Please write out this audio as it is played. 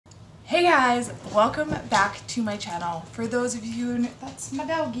Hey guys, welcome back to my channel. For those of you, that's my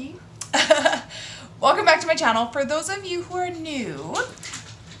doggy. Welcome back to my channel. For those of you who are new,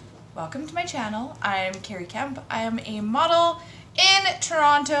 welcome to my channel. I'm Kari Kemp. I am a model in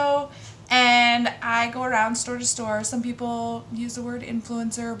Toronto and I go around store to store. Some people use the word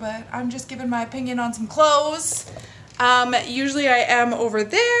influencer, but I'm just giving my opinion on some clothes. Usually I am over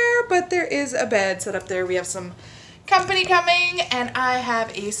there, but there is a bed set up there. We have some company coming and I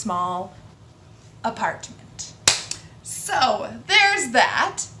have a small apartment. So there's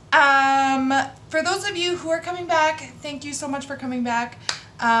that. For those of you who are coming back, thank you so much for coming back.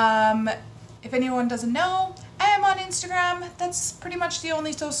 If anyone doesn't know, I am on Instagram. That's pretty much the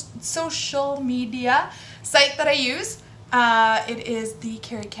only social media site that I use. It is the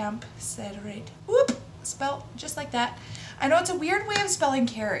Kari Kemp, said right. Whoop, spelled just like that. I know it's a weird way of spelling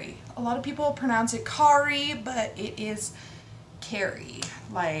Kari. A lot of people pronounce it Kari, but it is Kari,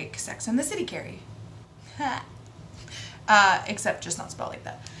 like Sex and the City Kari. Except just not spelled like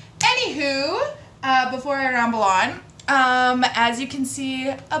that. Anywho, before I ramble on, as you can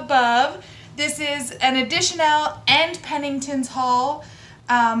see above, this is an Addition Elle and Pennington's haul.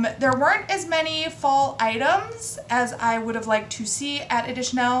 There weren't as many fall items as I would have liked to see at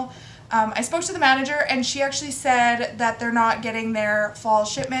Addition Elle. I spoke to the manager and she actually said that they're not getting their fall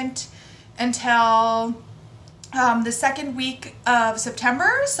shipment until the second week of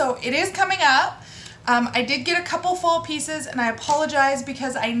September, so it is coming up. I did get a couple fall pieces and I apologize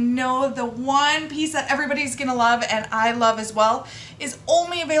because I know the one piece that everybody's gonna love and I love as well is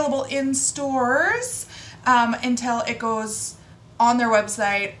only available in stores until it goes on their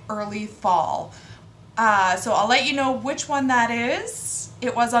website early fall. So I'll let you know which one that is.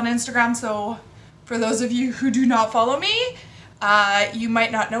 It was on Instagram, so for those of you who do not follow me, you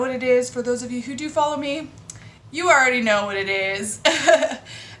might not know what it is. For those of you who do follow me, you already know what it is.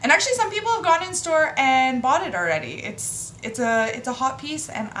 And actually some people have gone in store and bought it already. It's a hot piece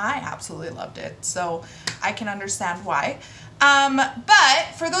and I absolutely loved it, so I can understand why.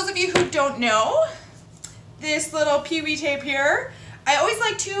 But for those of you who don't know, this little pee-wee tape here, I always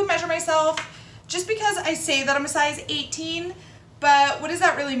like to measure myself just because I say that I'm a size 18, but what does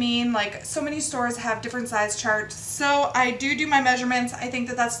that really mean? Like, so many stores have different size charts, so I do my measurements. I think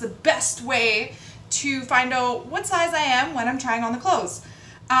that that's the best way to find out what size I am when I'm trying on the clothes.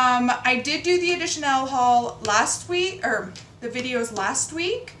 I did do the Addition Elle haul last week, or the videos last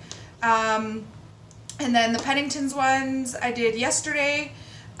week, and then the Pennington's ones I did yesterday.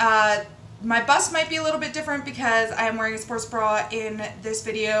 My bust might be a little bit different because I am wearing a sports bra in this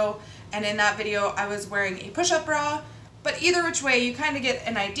video, and in that video I was wearing a push-up bra. But either which way, you kind of get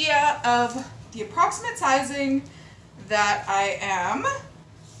an idea of the approximate sizing that I am.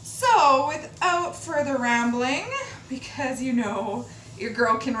 So without further rambling, because you know your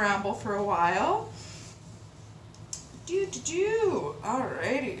girl can ramble for a while.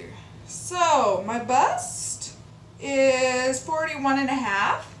 Alrighty. So my bust is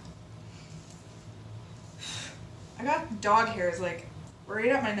 41.5. I got dog hairs like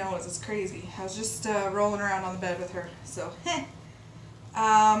right up my nose. It's crazy. I was just rolling around on the bed with her. So,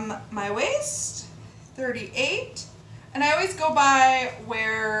 my waist, 38. And I always go by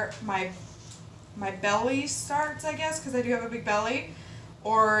where my belly starts, I guess, because I do have a big belly.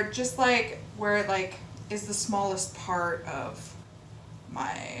 Or just like where it like is the smallest part of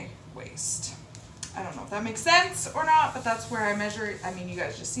my waist. I don't know if that makes sense or not, but that's where I measure. I mean, you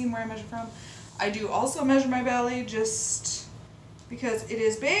guys just seen where I measure from. I do also measure my belly just because it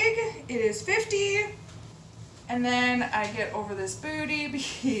is big. It is 50. And then I get over this booty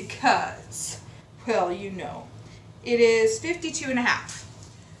because, well, you know, it is 52.5.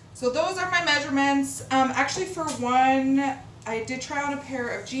 So those are my measurements. Actually, for one, I did try on a pair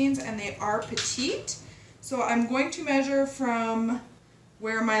of jeans and they are petite. So I'm going to measure from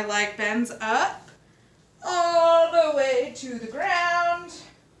where my leg bends up all the way to the ground.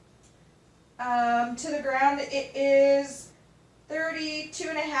 It is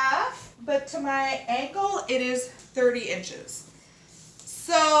 32.5, but to my ankle it is 30 inches.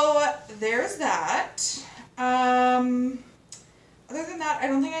 So there's that. Other than that, I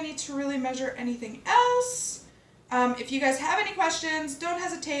don't think I need to really measure anything else. If you guys have any questions, don't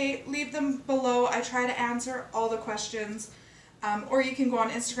hesitate, leave them below. I try to answer all the questions. Or you can go on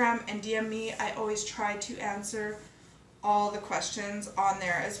Instagram and DM me. I always try to answer all the questions on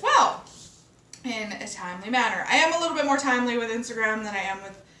there as well in a timely manner. I am a little bit more timely with Instagram than I am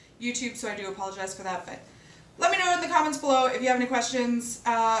with YouTube, so I do apologize for that. But let me know in the comments below if you have any questions.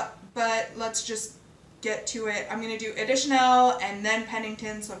 But let's just get to it. I'm going to do Addition Elle and then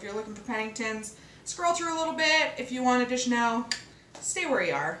Pennington, so if you're looking for Penningtons, scroll through a little bit. If you want Addition Elle, stay where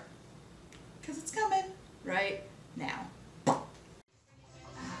you are. because it's coming right now.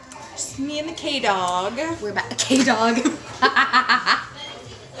 Just me and the K-Dog. We're back. K-Dog.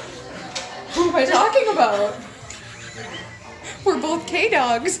 Who am I talking about? We're both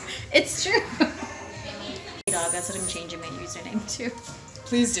K-Dogs. It's true. K-Dog, that's what I'm changing my username to.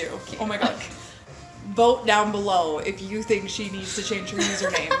 Please do. Oh my god. Vote down below if you think she needs to change her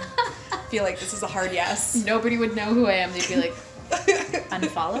username. I feel like this is a hard yes. Nobody would know who I am. They'd be like,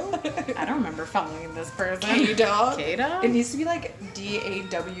 unfollow? I don't remember following this person. K-Dog? K-Dog? It needs to be like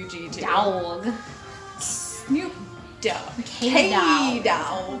D-A-W-G too. Dog. Snoop Dogg. K-Dog.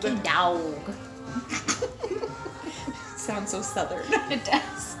 K-Dog. Dog. Sounds so southern. It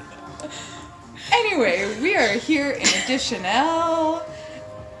does. Anyway, we are here in Addition Elle.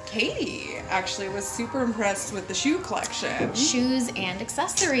 Katie actually was super impressed with the shoe collection. Shoes and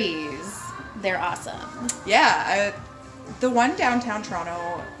accessories. They're awesome. Yeah, the one downtown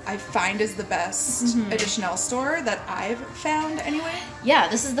Toronto I find is the best Addition Elle store that I've found anyway. Yeah,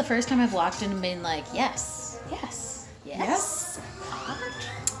 this is the first time I've walked in and been like, yes, yes, yes. Yes.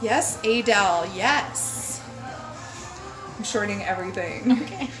 Yes, Adele, yes. I'm shorting everything.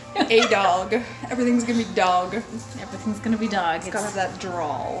 Okay. A-dog. Everything's gonna be dog. Everything's gonna be dog. It's gotta have that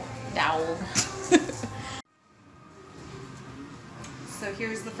drawl. Dog. So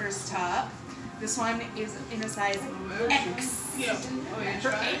here's the first top. This one is in a size X.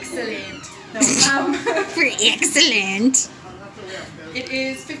 For excellent. No, For excellent. it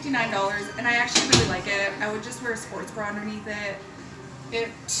is $59 and I actually really like it. I would just wear a sports bra underneath it.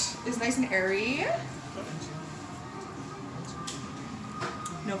 It is nice and airy.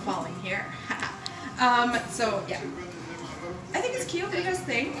 No falling here. So yeah. I think it's cute. What do you guys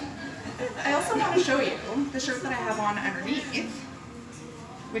think? I also want to show you the shirt that I have on underneath,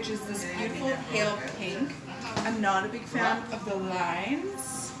 which is this beautiful pale pink. I'm not a big fan of the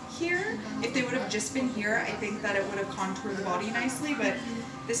lines here. If they would have just been here, I think that it would have contoured the body nicely, but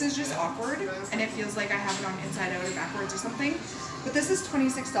this is just awkward and it feels like I have it on inside out or backwards or something. But this is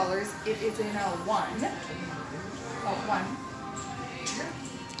 $26. It is in a one.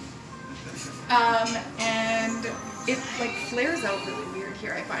 And it like flares out really weird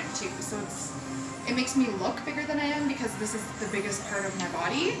here, I find too. So it makes me look bigger than I am because this is the biggest part of my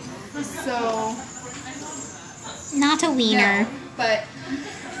body. So Not a wiener. no, but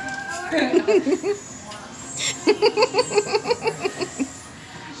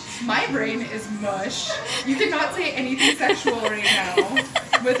my brain is mush. You cannot say anything sexual right now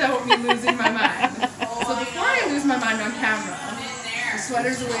without me losing my mind. So before I lose my mind on camera, the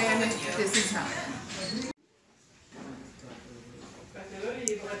sweater's a win, this is not.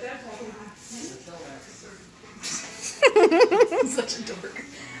 Such a dork.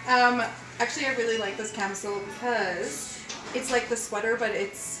 Actually I really like this camisole because it's like the sweater, but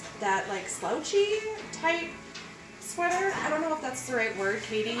it's that like slouchy type sweater. I don't know if that's the right word.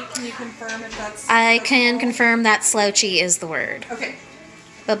 Katie, can you confirm if that's... I can confirm that slouchy is the word. Okay.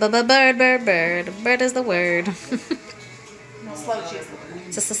 Bird. Bird is the word. No, slouchy is the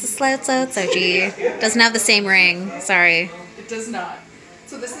word. Slouchy. Doesn't have the same ring. Sorry. It does not.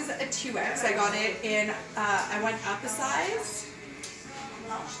 So this is a 2X. I got it in, I went up a size.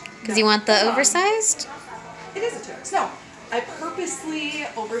 Because you want the oversized? It is a 2X. No, I purposely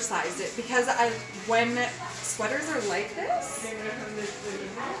oversized it because when sweaters are like this,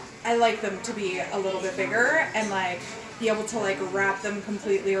 I like them to be a little bit bigger and like be able to like wrap them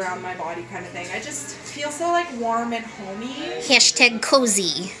completely around my body kind of thing. I just feel so like warm and homey. Hashtag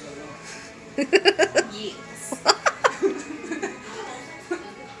cozy. Yes.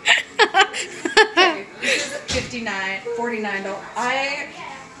 Okay, this is $49.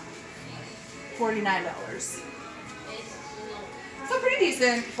 $49. So pretty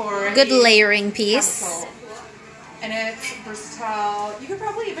decent for Good a layering piece. camisole. And it's versatile. You could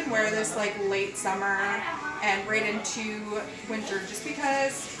probably even wear this like late summer and right into winter just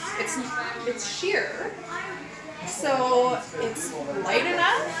because it's sheer. So it's light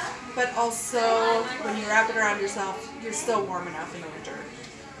enough, but also when you wrap it around yourself, you're still warm enough in the winter.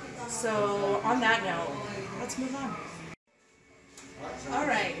 So on that note, let's move on.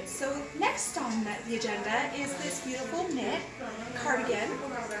 Alright, so next on the agenda is this beautiful knit cardigan.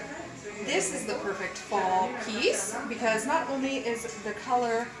 This is the perfect fall piece because not only is the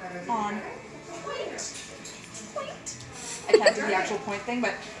color on point, I can't do the actual point thing,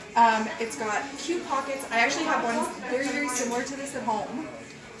 but it's got cute pockets. I actually have one very, very similar to this at home.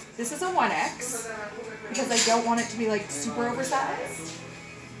 This is a 1X because I don't want it to be like super oversized.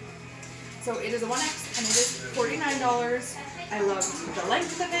 So it is a 1X and it is $49. I love the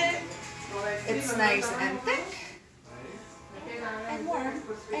length of it. It's nice and thick. And warm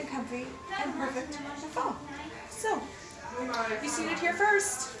and comfy and perfect for fall. So, you seen it here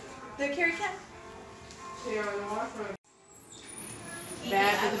first. The Kari Kemp.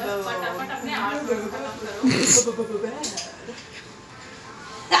 Bad with the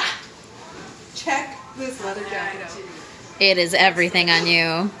bow. Check this leather jacket out. It is everything on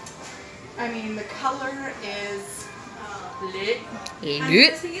you. I mean, the color is lit.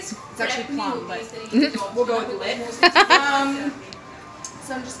 Lit. It's actually plum, but we'll go with lit.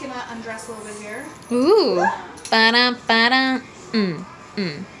 So I'm just gonna undress a little bit here. Ooh. Ba-dum, ba-dum.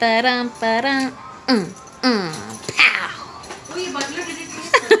 Ba-dum, ba-dum. Pow.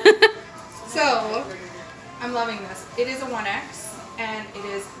 So, I'm loving this. It is a 1X, and it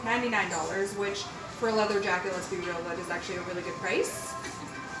is $99, which for a leather jacket, let's be real, that is actually a really good price.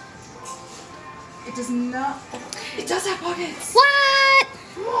 It does not... It does have pockets! What?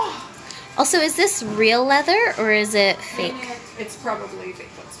 Also, is this real leather or is it fake? It's probably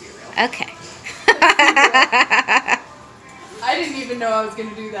fake, let's be real. Okay. I didn't even know I was going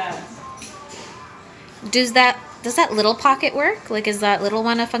to do that. Does that little pocket work? Like, is that little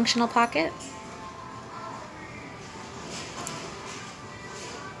one a functional pocket?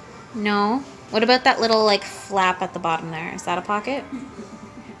 No? What about that little, like, flap at the bottom there? Is that a pocket?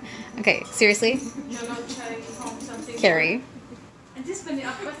 Okay, seriously? Kari.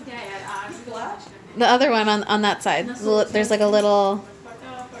 The other one on that side. There's like a little...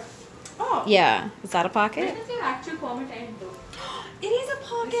 Oh. Yeah. Is that a pocket? It is a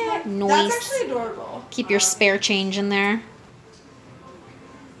pocket. Nice. That's actually adorable. Keep your spare change in there.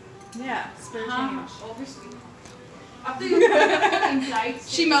 Yeah, spare change.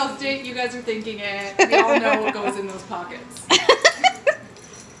 She mouthed it. You guys are thinking it. We all know what goes in those pockets.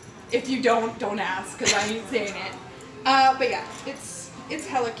 If you don't ask, because I ain't saying it. But yeah, it's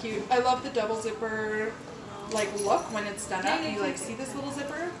hella cute. I love the double zipper like look when it's done up. You like see this little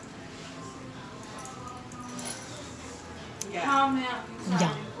zipper? Yeah.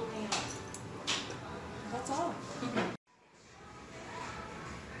 Yeah. That's all.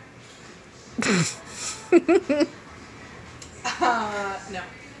 No.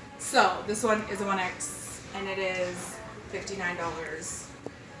 So this one is a 1X, and it is $59.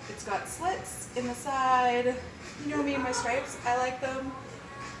 It's got slits in the side. You know me and my stripes. I like them.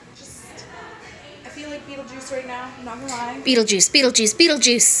 Just, I feel like Beetlejuice right now. I'm not gonna lie. Beetlejuice, Beetlejuice,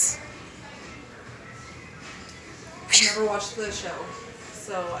 Beetlejuice. I've never watched the show,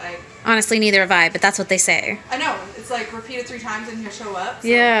 so I... Honestly, neither have I, but that's what they say. I know. It's like repeated 3 times and he'll show up. So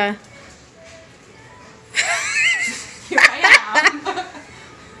Yeah. here I am.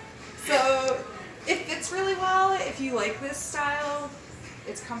 So it fits really well if you like this style.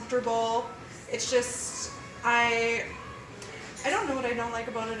 It's comfortable. It's just, I don't know what I don't like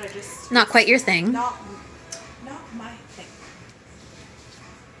about it. I just... Not quite your thing. Not my thing.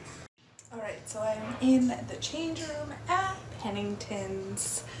 Alright, so I'm in the change room at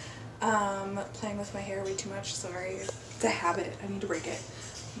Pennington's. Playing with my hair way too much, sorry. It's a habit, I need to break it.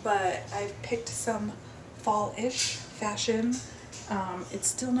 But I've picked some fall-ish fashion. It's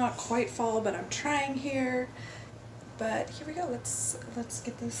still not quite fall, but I'm trying here. But here we go, let's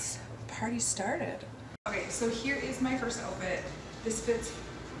get this party started. Okay, so here is my first outfit. This fits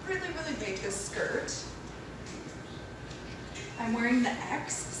really, really big, this skirt. I'm wearing the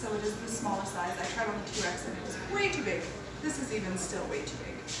X, so it is the smallest size. I tried on the 2X and it was way too big. This is even still way too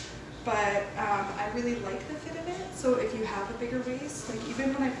big. But I really like the fit of it, so if you have a bigger waist, like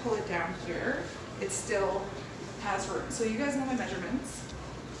even when I pull it down here, it still has room. So you guys know my measurements.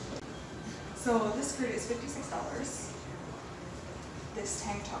 So this skirt is $56. This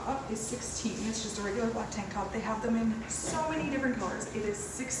tank top is $16. It's just a regular black tank top. They have them in so many different colors. It is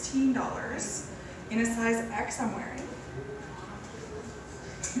 $16 in a size X I'm wearing.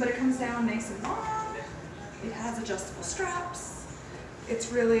 But it comes down nice and long. It has adjustable straps. It's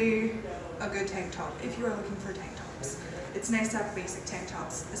really a good tank top if you are looking for tank tops. It's nice to have basic tank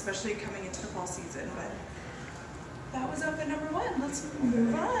tops, especially coming into the fall season. But that was outfit number 1. Let's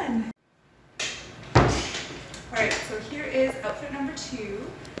move on. Alright, so here is outfit number 2.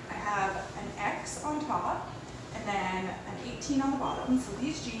 I have an X on top and then an 18 on the bottom. So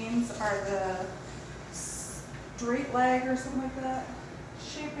these jeans are the straight leg or something like that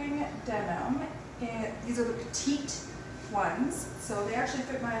shaping denim. And these are the petite ones. So they actually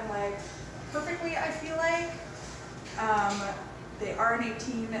fit my leg perfectly, I feel like. They are an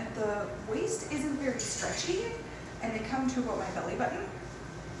 18. The waist isn't very stretchy and they come to about my belly button.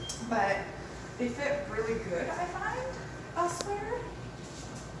 But they fit really good, I find, elsewhere.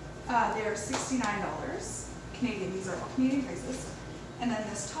 They are $69 Canadian. These are all Canadian prices. And then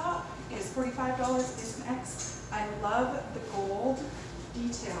this top is $45, it's an X. I love the gold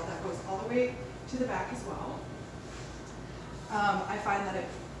detail that goes all the way to the back as well. I find that it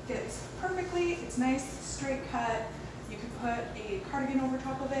fits perfectly. It's nice, straight cut. You could put a cardigan over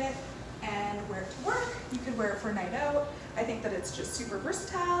top of it and wear it to work. You could wear it for a night out. I think that it's just super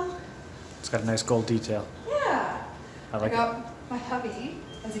versatile. It's got a nice gold detail. Yeah. I like got my hubby,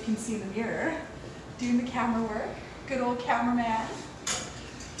 as you can see in the mirror, doing the camera work. Good old cameraman.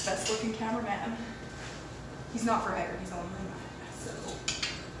 Best looking cameraman. He's not for hire, he's only mine, so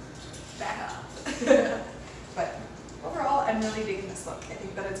back up. But overall, I'm really digging this look. I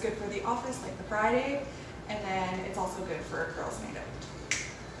think that it's good for the office, like the Friday, and then it's also good for a girls' night out.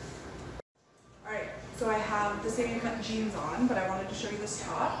 Alright, so I have the same jeans on, but I wanted to show you this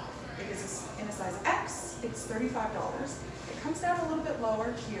top because it's in a size X. It's $35. It comes down a little bit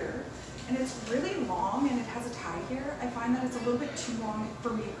lower here, and it's really long, and it has a tie here. I find that it's a little bit too long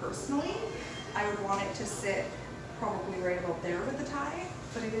for me personally. I would want it to sit probably right about there with the tie,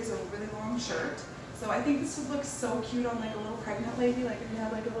 but it is a really long shirt. So I think this would look so cute on like a little pregnant lady, like if you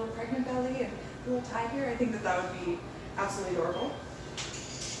have like a little pregnant belly and a little tie here. I think that that would be absolutely adorable.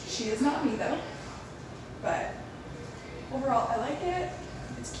 She is not me though, but overall I like it.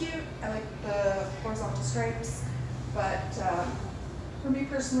 It's cute. I like the horizontal stripes, but for me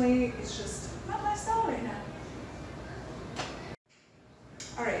personally, it's just not my style right now.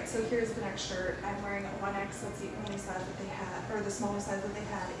 Alright, so here's the next shirt. I'm wearing a 1X, that's the only size that they had, or the smallest size that they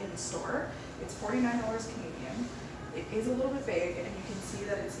had in store. It's $49 Canadian. It is a little bit big, and you can see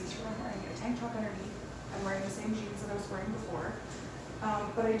that it's see-through. I'm wearing a tank top underneath. I'm wearing the same jeans that I was wearing before.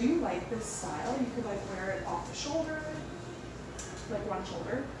 But I do like this style. You could like wear it off the shoulder, like one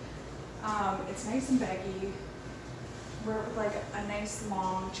shoulder. It's nice and baggy. Wear it with like a nice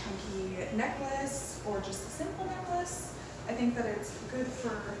long chunky necklace or just a simple necklace. I think that it's good for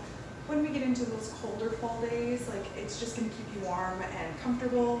when we get into those colder fall days. Like it's just going to keep you warm and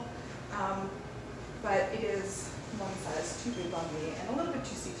comfortable. But it is one size too big on me and a little bit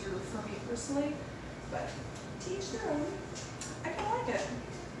too see-through for me personally. But to each their own. I kind of like it.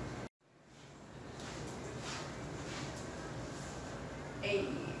 Hey.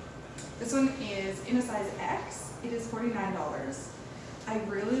 This one is in a size X. It is $49. I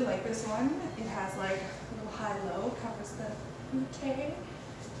really like this one. It has like a little high-low, covers the bouquet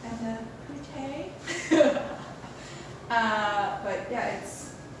and the bouquet. But yeah,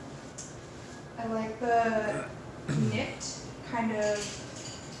 I like the knit kind of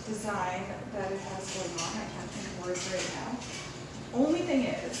design that it has going on. I can't think of words right now. Only thing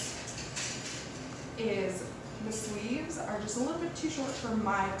is the sleeves are just a little bit too short for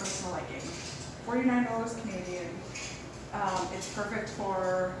my personal liking. $49 Canadian. It's perfect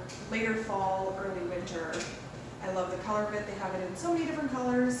for later fall, early winter. I love the color of it. They have it in so many different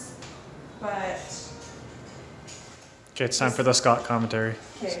colors, but... Okay, it's time for the Scott commentary.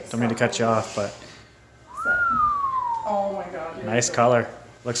 Okay, Don't mean to cut you off, but... Oh my god. Nice color.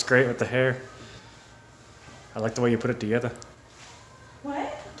 Looks great with the hair. I like the way you put it together.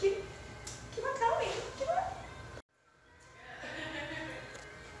 What? Keep on telling me. Keep on.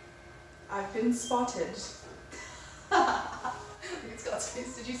 I've been spotted. Look at Scott's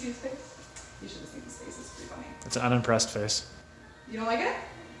face. Did you see his face? You should have seen his face. It's pretty funny. It's an unimpressed face. You don't like it?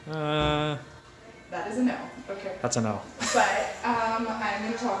 That is a no. Okay. That's a no. But I'm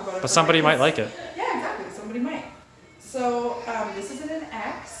going to talk about it. But somebody might like it. Yeah, exactly. Somebody might. So this is in an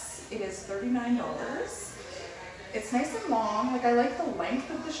X. It is $39. It's nice and long. Like I like the length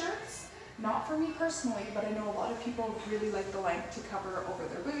of the shirts. Not for me personally, but I know a lot of people really like the length to cover over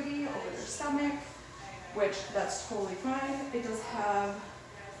their booty, over their stomach, which that's totally fine. It does have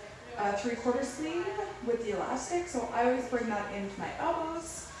a 3/4 sleeve with the elastic, so I always bring that into my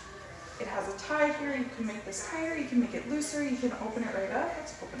elbows. It has a tie here. You can make this tighter, you can make it looser, you can open it right up.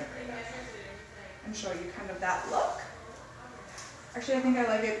 Let's open it right up and show you kind of that look. Actually, I think I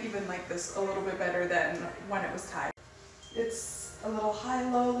like it even like this a little bit better than when it was tied. It's a little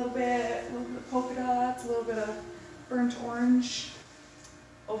high-low, a little bit polka dots, a little bit of burnt orange.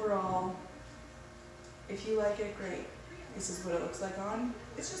 Overall, if you like it, great. This is what it looks like on.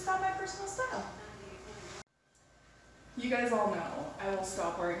 It's just not my personal style. You guys all know I will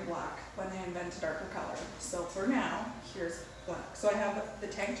stop wearing black when they invent a darker color. So for now, here's black. So I have the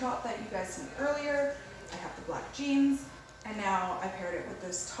tank top that you guys seen earlier. I have the black jeans. And now I paired it with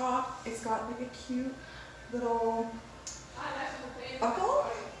this top. It's got like a cute little buckle,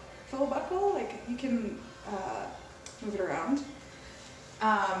 faux buckle. Like you can move it around.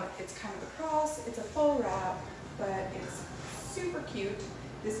 It's kind of a cross. It's a faux wrap, but it's super cute.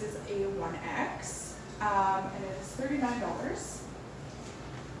 This is a 1X, and it is $39.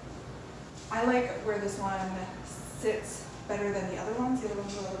 I like where this one sits better than the other ones. The other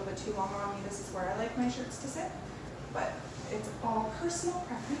ones are a little bit too long on me. This is where I like my shirts to sit. But it's all personal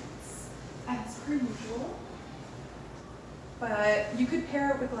preference, as per usual. But you could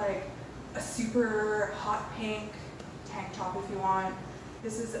pair it with like a super hot pink tank top if you want.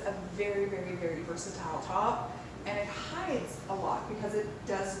 This is a very, very, very versatile top, and it hides a lot because it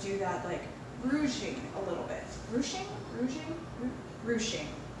does do that like ruching a little bit. Ruching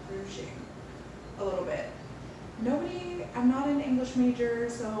a little bit. I'm not an English major,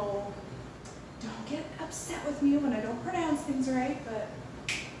 so don't get upset with me when I don't pronounce things right, but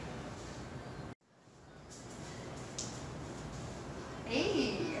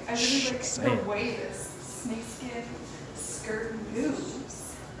hey, I really like the way this snakeskin skirt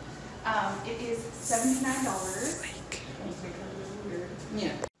moves. It is $79.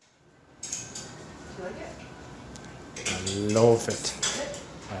 Yeah. Do you like it? I love it.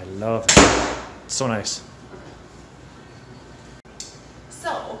 I love it. It's so nice.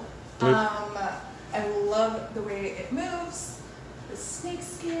 So, I love the way it moves. The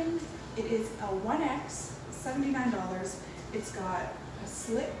snakeskin. It is a 1X, $79. It's got a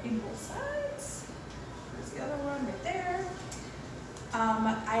slit in both sides. There's the other one right there.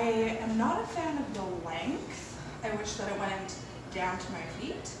 I am not a fan of the length. I wish that it went down to my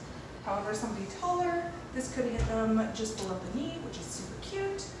feet. However, somebody taller, this could hit them just below the knee, which is super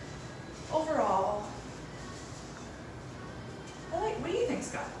cute. Overall, what do you think,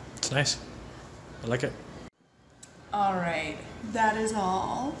 Scott? It's nice. I like it. All right, that is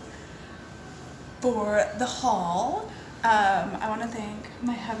all for the haul. I want to thank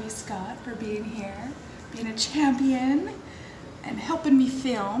my hubby Scott for being here, being a champion, and helping me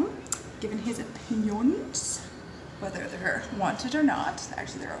film, giving his opinions, whether they're wanted or not.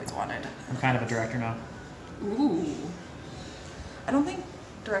 Actually, they're always wanted. I'm kind of a director now. Ooh. I don't think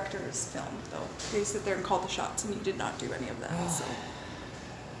directors film, though. They sit there and call the shots, and you did not do any of that, so.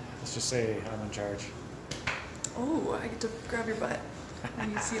 Let's just say I'm in charge. Oh, I get to grab your butt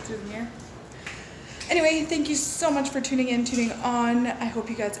and you see it through the mirror. Anyway, thank you so much for tuning in, tuning on. I hope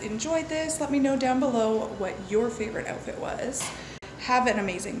you guys enjoyed this. Let me know down below what your favorite outfit was. Have an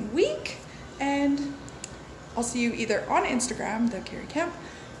amazing week, and I'll see you either on Instagram, the Kari Kemp,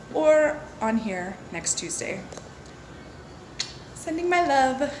 or on here next Tuesday. Sending my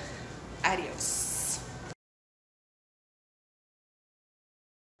love. Adios.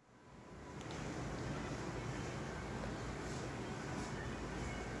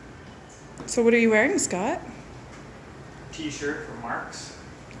 So what are you wearing, Scott? T-shirt from Marks.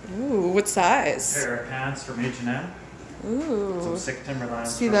 Ooh, what size? Pair of pants from H&M. Ooh. Some sick Timberlands.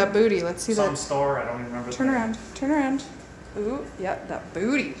 Let's see that booty. Let's see some that. store. I don't even remember. Turn around. Turn around. Ooh, yep, that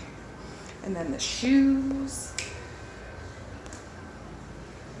booty. And then the shoes.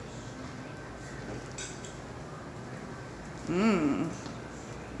 Mm-hmm.